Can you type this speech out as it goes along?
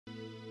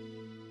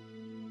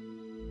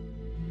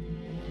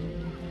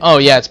Oh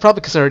yeah, it's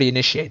probably because I already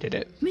initiated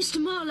it. Mr.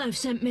 Marlowe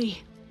sent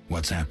me.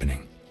 What's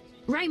happening?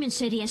 Raymond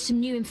said he has some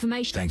new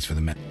information. Thanks for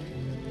the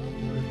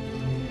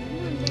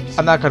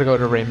I'm not gonna go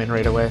to Raymond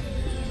right away,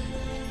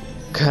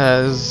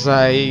 cause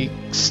I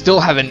still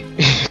haven't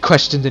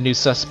questioned the new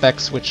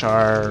suspects, which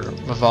are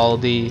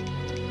Vivaldi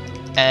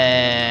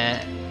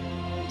and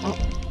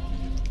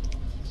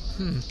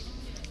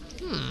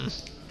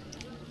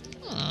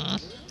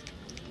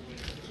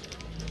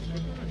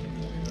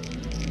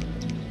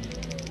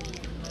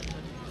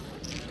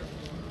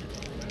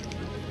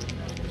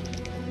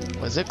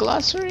Was it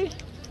glossary?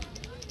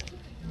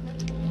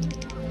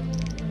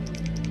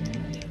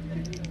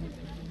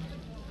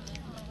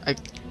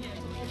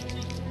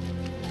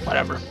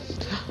 Whatever.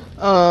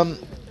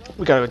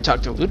 We gotta go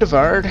talk to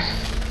Ludovard.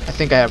 I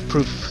think I have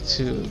proof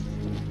to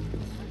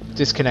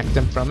disconnect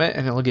them from it,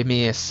 and it'll give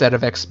me a set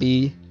of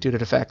XP due to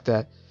the fact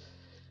that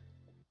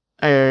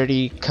I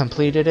already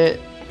completed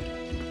it.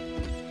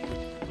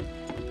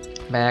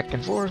 Back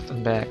and forth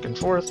and back and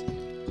forth.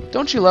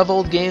 Don't you love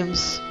old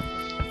games?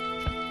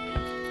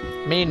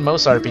 I mean,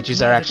 most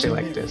RPGs are actually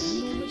like this,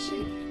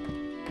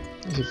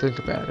 if you think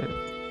about it.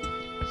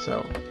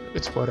 So,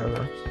 it's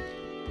whatever.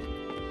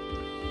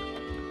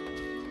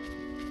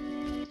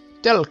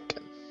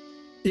 Delkin.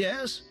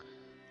 Yes?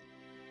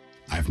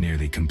 I've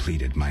nearly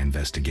completed my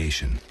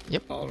investigation.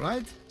 Yep. All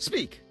right,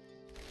 speak.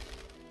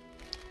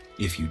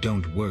 If you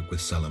don't work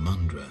with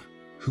Salamandra,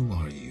 who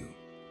are you?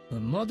 A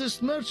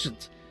modest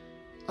merchant.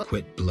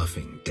 Quit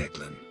bluffing,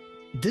 Declan.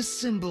 This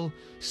symbol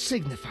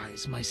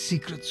signifies my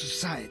secret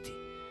society.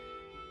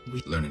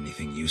 Learn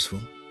anything useful?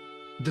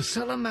 The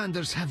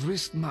Salamanders have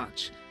risked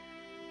much.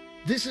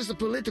 This is a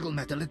political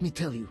matter, let me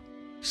tell you.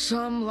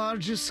 Some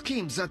larger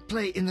schemes at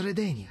play in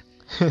Redania.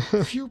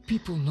 Few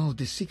people know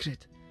this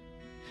secret.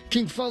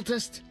 King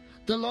Foltest,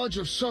 the Lodge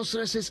of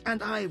Sorceresses,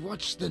 and I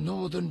watch the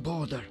northern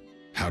border.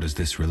 How does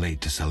this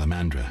relate to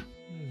Salamandra?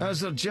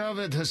 Azar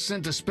Javed has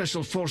sent a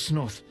special force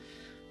north.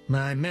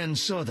 My men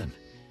saw them.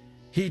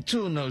 He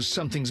too knows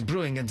something's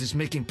brewing and is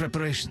making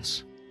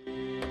preparations.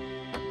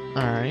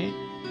 Alright.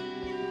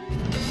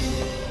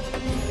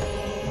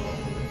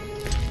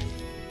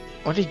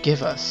 What did he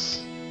give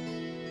us?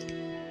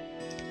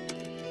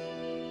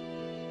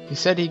 He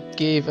said he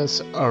gave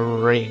us a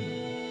ring.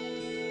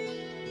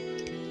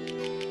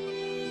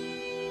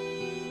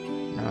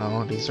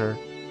 No, these are...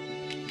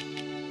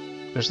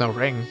 There's no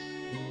ring.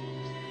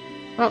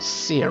 I don't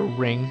see a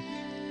ring.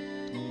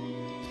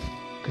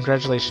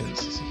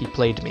 Congratulations, he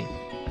played me.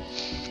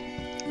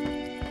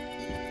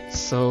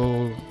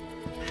 So...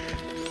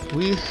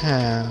 we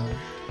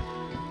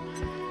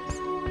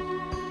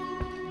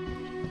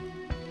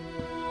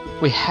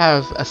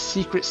have a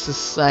secret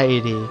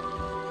society.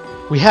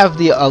 We have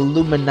the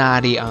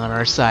Illuminati on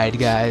our side,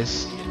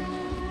 guys.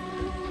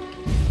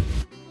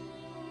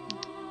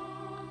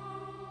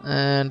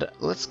 And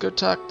let's go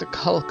talk to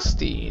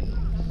Kalkstein,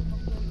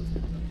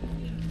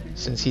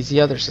 since he's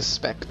the other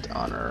suspect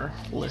on our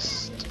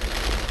list.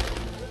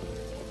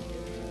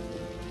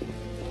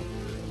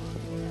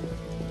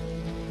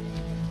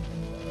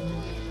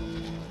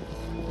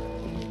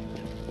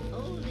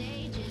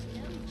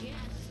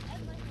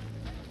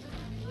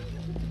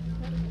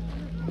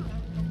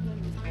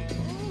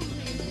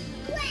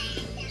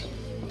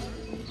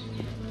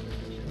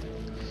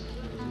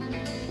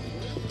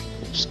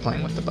 Just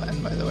playing with the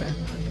button, by the way.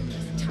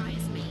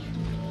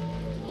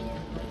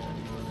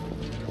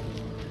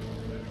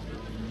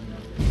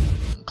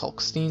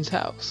 Kalkstein's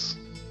house.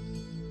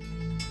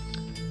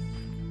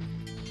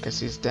 Guess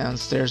he's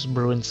downstairs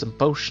brewing some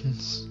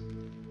potions.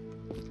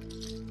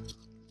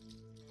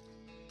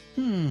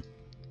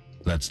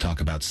 Let's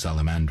talk about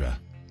Salamandra.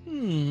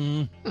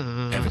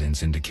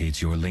 Evidence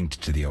indicates you're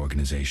linked to the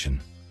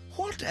organization.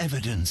 What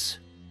evidence?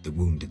 The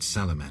wounded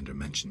salamander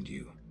mentioned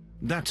you.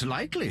 That's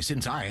likely,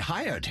 since I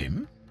hired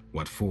him.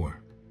 What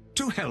for?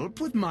 To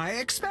help with my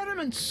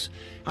experiments.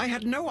 I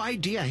had no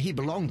idea he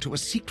belonged to a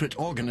secret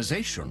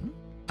organization.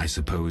 I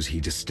suppose he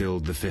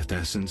distilled the fifth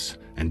essence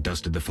and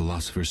dusted the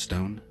Philosopher's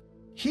Stone?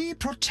 He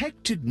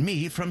protected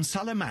me from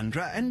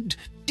Salamandra and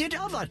did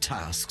other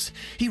tasks.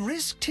 He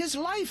risked his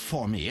life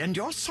for me, and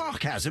your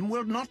sarcasm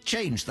will not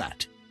change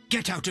that.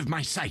 Get out of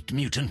my sight,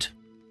 mutant.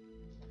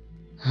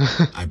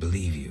 I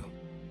believe you.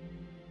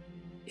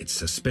 It's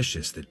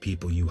suspicious that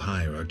people you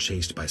hire are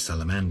chased by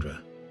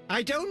Salamandra.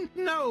 I don't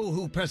know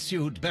who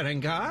pursued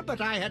Berengar,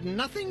 but I had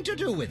nothing to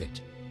do with it.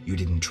 You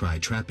didn't try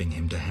trapping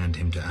him to hand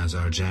him to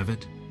Azar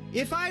Javed?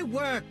 If I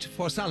worked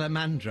for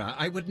Salamandra,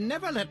 I would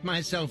never let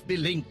myself be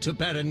linked to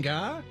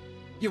Berengar.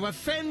 You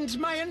offend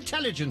my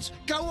intelligence.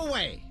 Go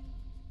away.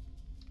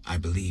 I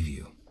believe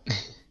you.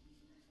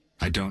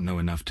 I don't know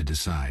enough to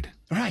decide.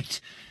 Right.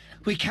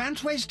 We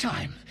can't waste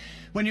time.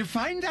 When you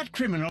find that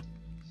criminal...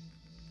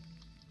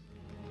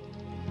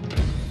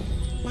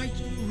 White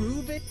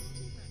Ruby?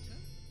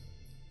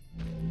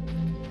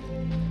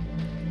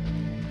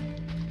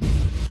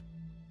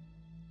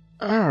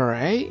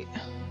 Alright.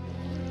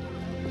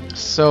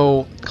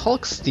 So,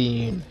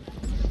 Kalkstein.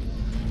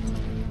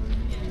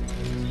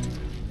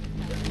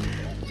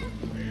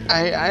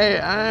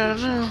 I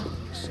don't know.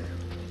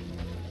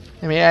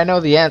 I mean, I know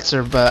the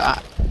answer, but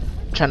I'm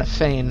trying to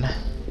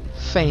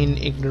feign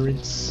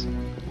ignorance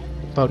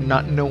about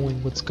not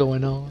knowing what's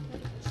going on.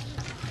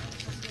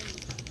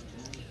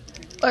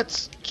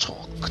 Let's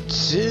talk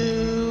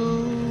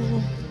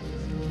to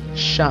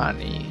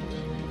Shani,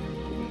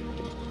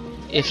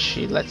 if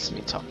she lets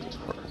me talk to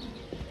her.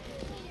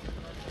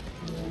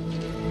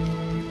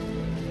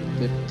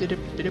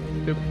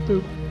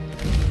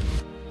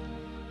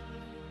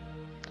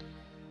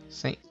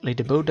 St.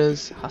 Lady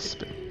Boda's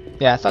Hospital.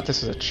 Yeah, I thought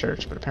this was a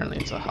church, but apparently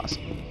it's a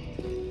hospital.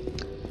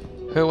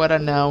 Who would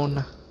have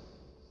known?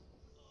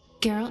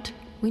 Geralt,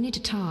 we need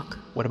to talk.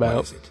 What about?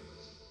 What is it?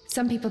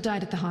 Some people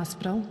died at the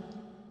hospital.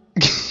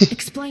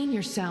 Explain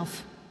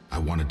yourself. I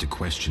wanted to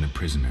question a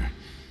prisoner,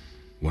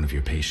 one of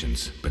your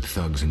patients, but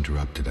thugs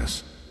interrupted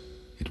us.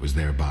 It was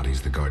their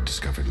bodies the guard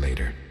discovered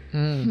later.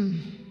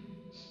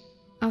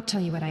 I'll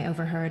tell you what I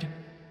overheard.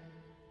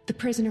 The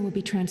prisoner will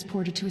be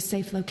transported to a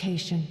safe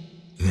location.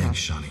 Thanks,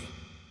 Shani,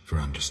 for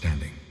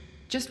understanding.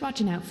 Just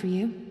watching out for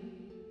you.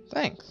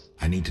 Thanks.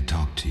 I need to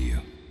talk to you.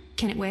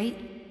 Can it wait?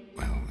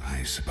 Well,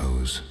 I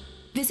suppose.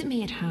 Visit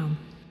me at home.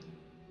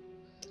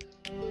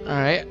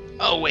 Alright,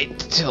 I'll wait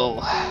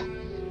till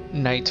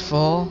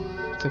nightfall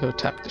to go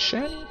talk to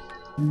Shani.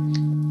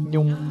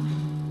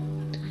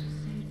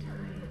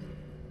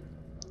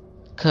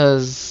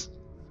 Because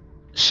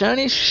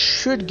Shani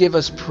should give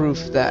us proof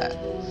that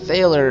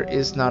Thaler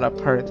is not a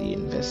part of the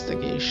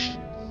investigation.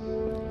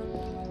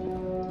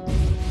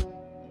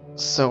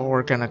 So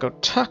we're gonna go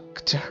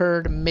talk to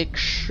her to make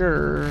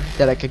sure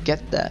that I could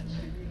get that.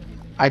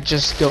 I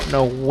just don't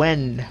know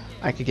when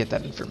I could get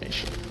that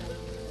information.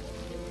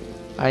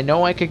 I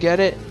know I could get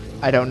it,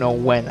 I don't know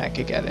when I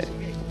could get it.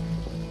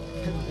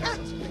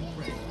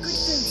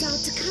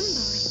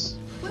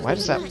 Why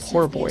does that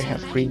poor boy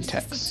have green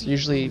text?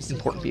 Usually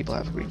important people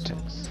have green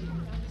text.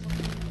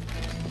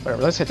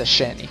 Whatever, let's hit the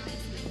Shani.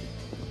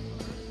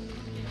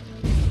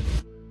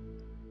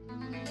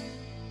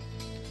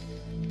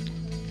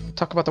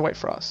 Talk about the White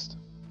Frost.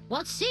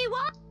 What's she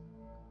what?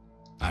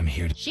 I'm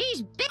here to...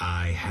 She's big.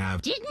 I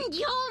have... Didn't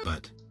you?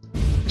 But...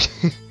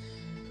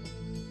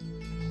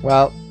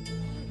 Well,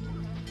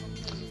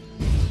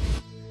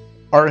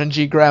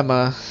 RNG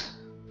Grandma,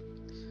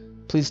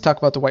 please talk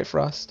about the White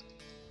Frost.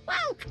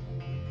 Well,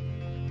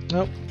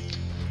 Nope.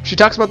 If she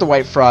talks about the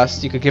White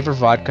Frost, you could give her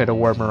vodka to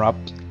warm her up,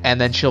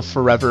 and then she'll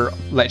forever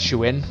let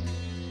you in,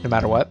 no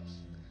matter what.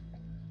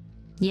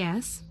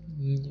 Yes?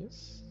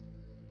 Yes.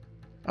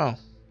 Oh,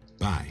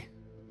 Bye.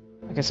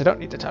 I guess I don't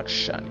need to talk to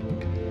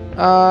Shani.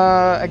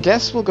 I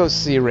guess we'll go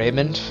see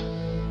Raymond.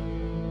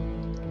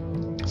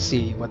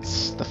 See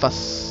what's the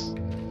fuss.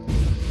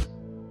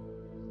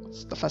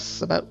 What's the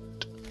fuss about?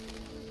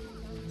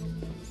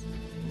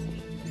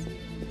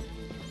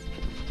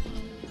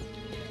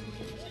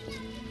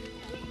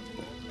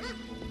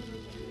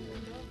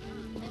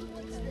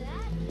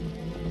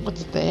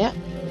 What's that?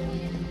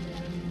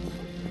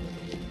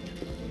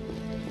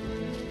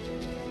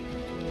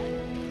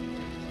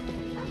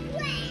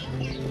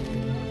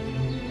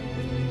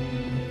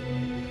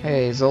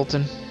 Hey,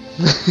 Zoltan.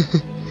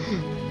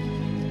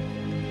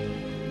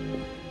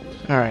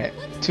 Alright,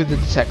 to the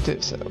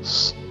detective's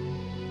house.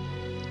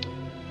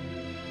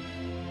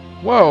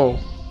 Whoa!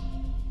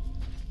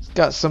 It's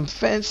got some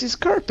fancy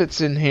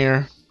carpets in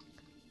here.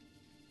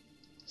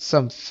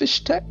 Some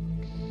fish tech?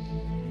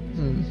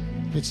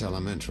 It's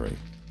elementary.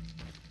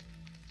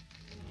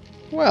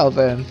 Well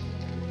then.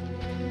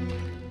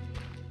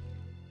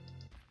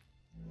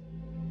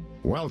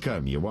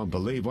 Welcome. You won't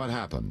believe what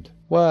happened.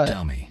 What?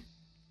 Tell me,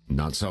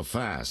 Not so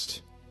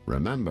fast.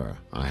 Remember,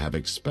 I have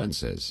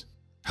expenses.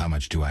 how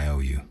much do I owe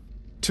you?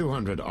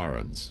 200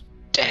 orens.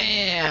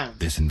 Damn!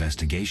 This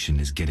investigation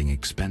is getting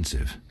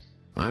expensive.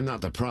 I'm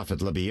not the prophet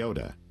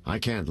Lebioda. I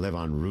can't live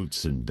on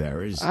roots and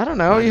berries. I don't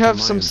know, you Like have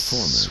my some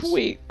informers.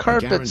 sweet I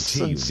carpets guarantee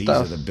and you these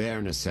stuff. are the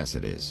bare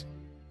necessities.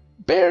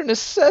 Bare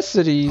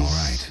necessities. All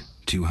right,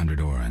 200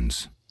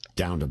 orens.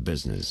 Down to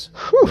business.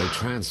 Whew. They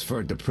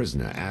transferred the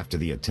prisoner after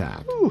the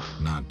attack.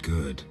 Not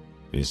good.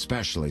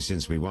 Especially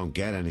since we won't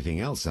get anything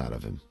else out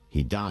of him.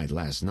 He died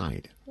last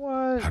night.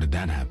 What? How did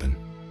that happen?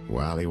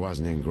 Well, he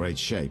wasn't in great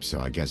shape, so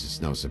I guess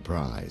it's no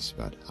surprise,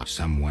 but...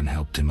 Someone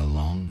helped him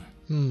along?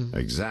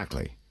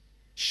 Exactly.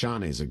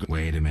 Shani's a good...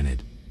 Wait a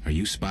minute. Are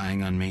you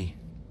spying on me?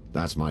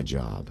 That's my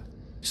job.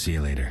 See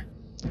you later.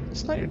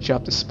 It's not your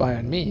job to spy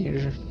on me.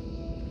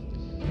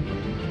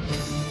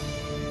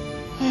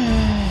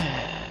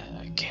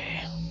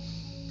 Okay.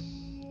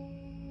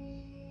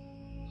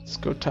 Let's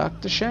go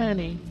talk to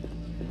Shani.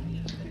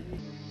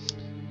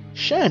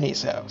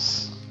 Shani's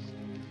house.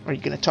 Are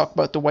you gonna talk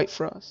about the White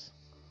Frost?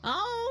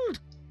 old.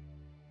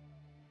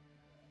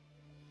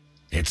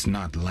 It's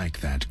not like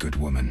that, good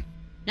woman.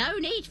 No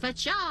need for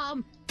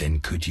charm. Then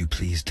could you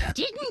please tell...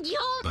 Didn't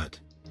you? But...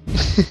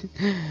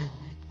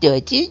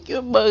 Did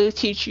your mother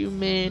teach you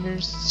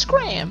manners?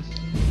 Scram!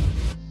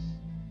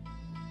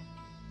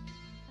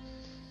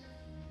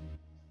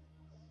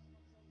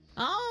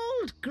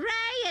 Old, grey,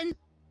 and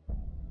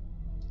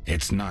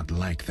It's not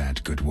like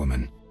that, good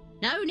woman.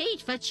 No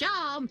need for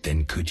charm.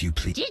 Then could you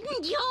please...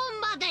 Didn't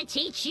your mother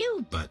teach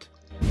you? But...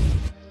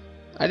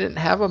 I didn't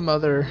have a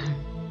mother.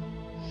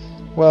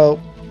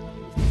 Well,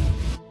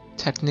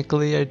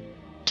 technically I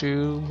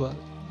do, but...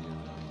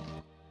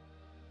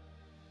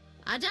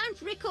 I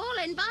don't recall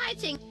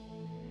inviting.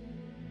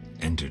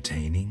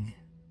 Entertaining?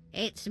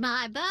 It's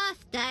my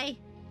birthday.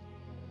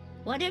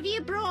 What have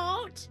you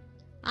brought?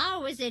 I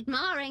was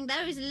admiring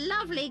those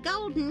lovely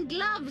golden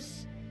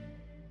gloves.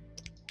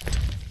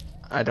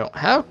 I don't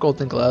have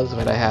golden gloves,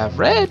 but I have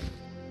red.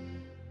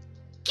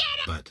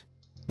 But...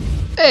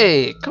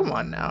 Hey, come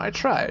on now, I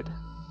tried.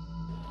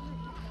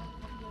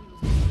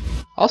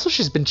 Also,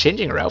 she's been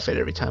changing her outfit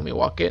every time we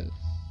walk in.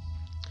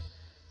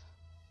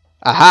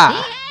 The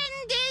Aha!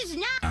 end is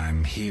now.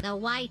 I'm here. The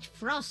white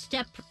frost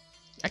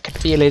I can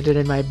feel it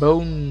in my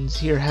bones.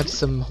 Here, have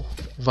some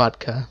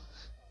vodka.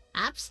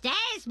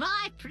 upstairs,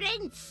 my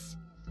prince.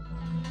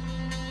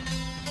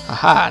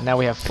 Aha, now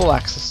we have full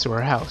access to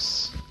her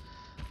house.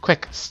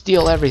 Quick,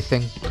 steal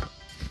everything.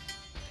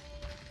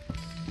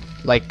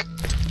 Like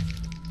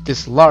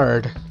this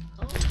lard,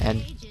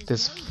 and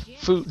this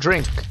food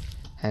drink,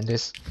 and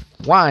this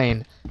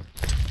wine,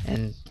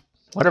 and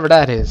whatever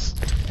that is,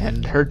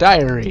 and her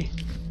diary.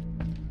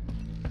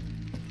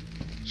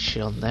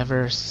 She'll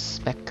never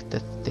suspect a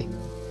thing.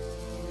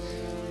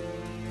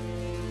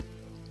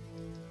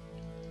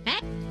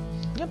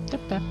 Yep.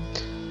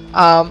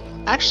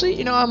 Actually,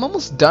 you know, I'm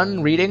almost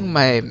done reading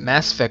my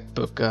Mass Effect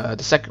book, the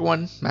second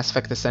one, Mass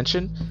Effect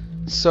Ascension.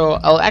 So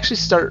I'll actually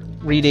start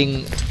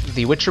reading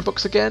the Witcher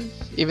books again,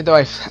 even though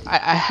I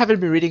haven't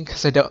been reading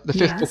because the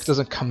fifth book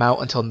doesn't come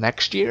out until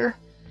next year.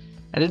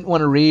 I didn't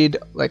want to read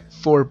like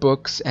 4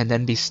 books and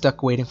then be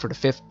stuck waiting for the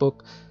 5th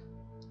book.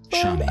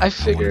 Shani, I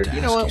figured, wanted to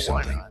you know ask what,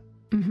 why something. not?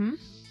 Mm-hmm.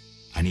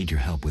 I need your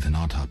help with an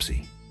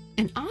autopsy.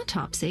 An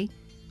autopsy?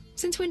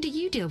 Since when do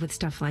you deal with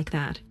stuff like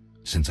that?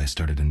 Since I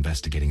started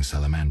investigating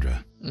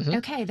Salamandra.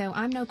 Okay, though,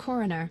 I'm no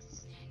coroner.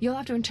 You'll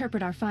have to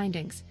interpret our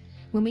findings.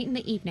 We'll meet in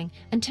the evening.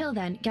 Until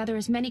then, gather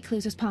as many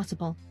clues as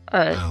possible.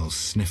 Alright. I'll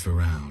sniff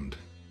around.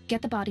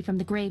 Get the body from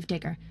the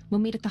gravedigger. We'll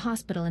meet at the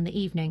hospital in the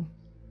evening.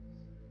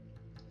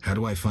 How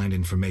do I find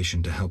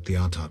information to help the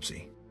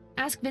autopsy?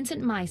 Ask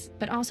Vincent Mice,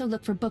 but also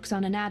look for books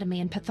on anatomy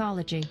and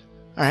pathology.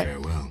 Alright.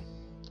 Farewell.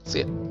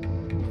 See ya.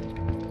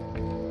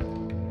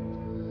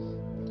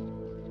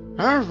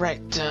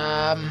 Alright,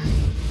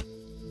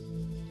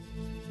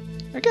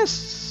 I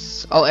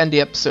guess I'll end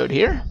the episode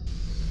here.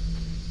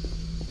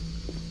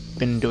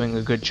 Been doing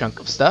a good chunk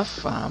of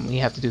stuff. We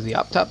have to do the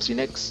autopsy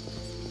next.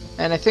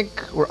 And I think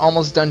we're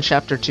almost done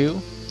chapter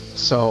 2.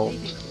 So,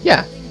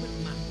 yeah.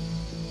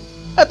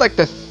 I'd like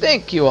to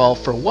thank you all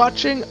for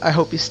watching. I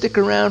hope you stick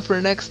around for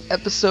the next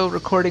episode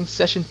recording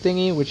session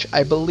thingy, which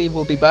I believe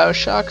will be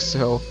Bioshock,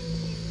 so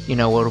you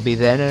know what'll be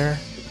there.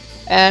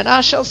 And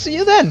I shall see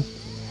you then.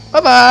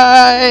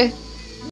 Bye-bye!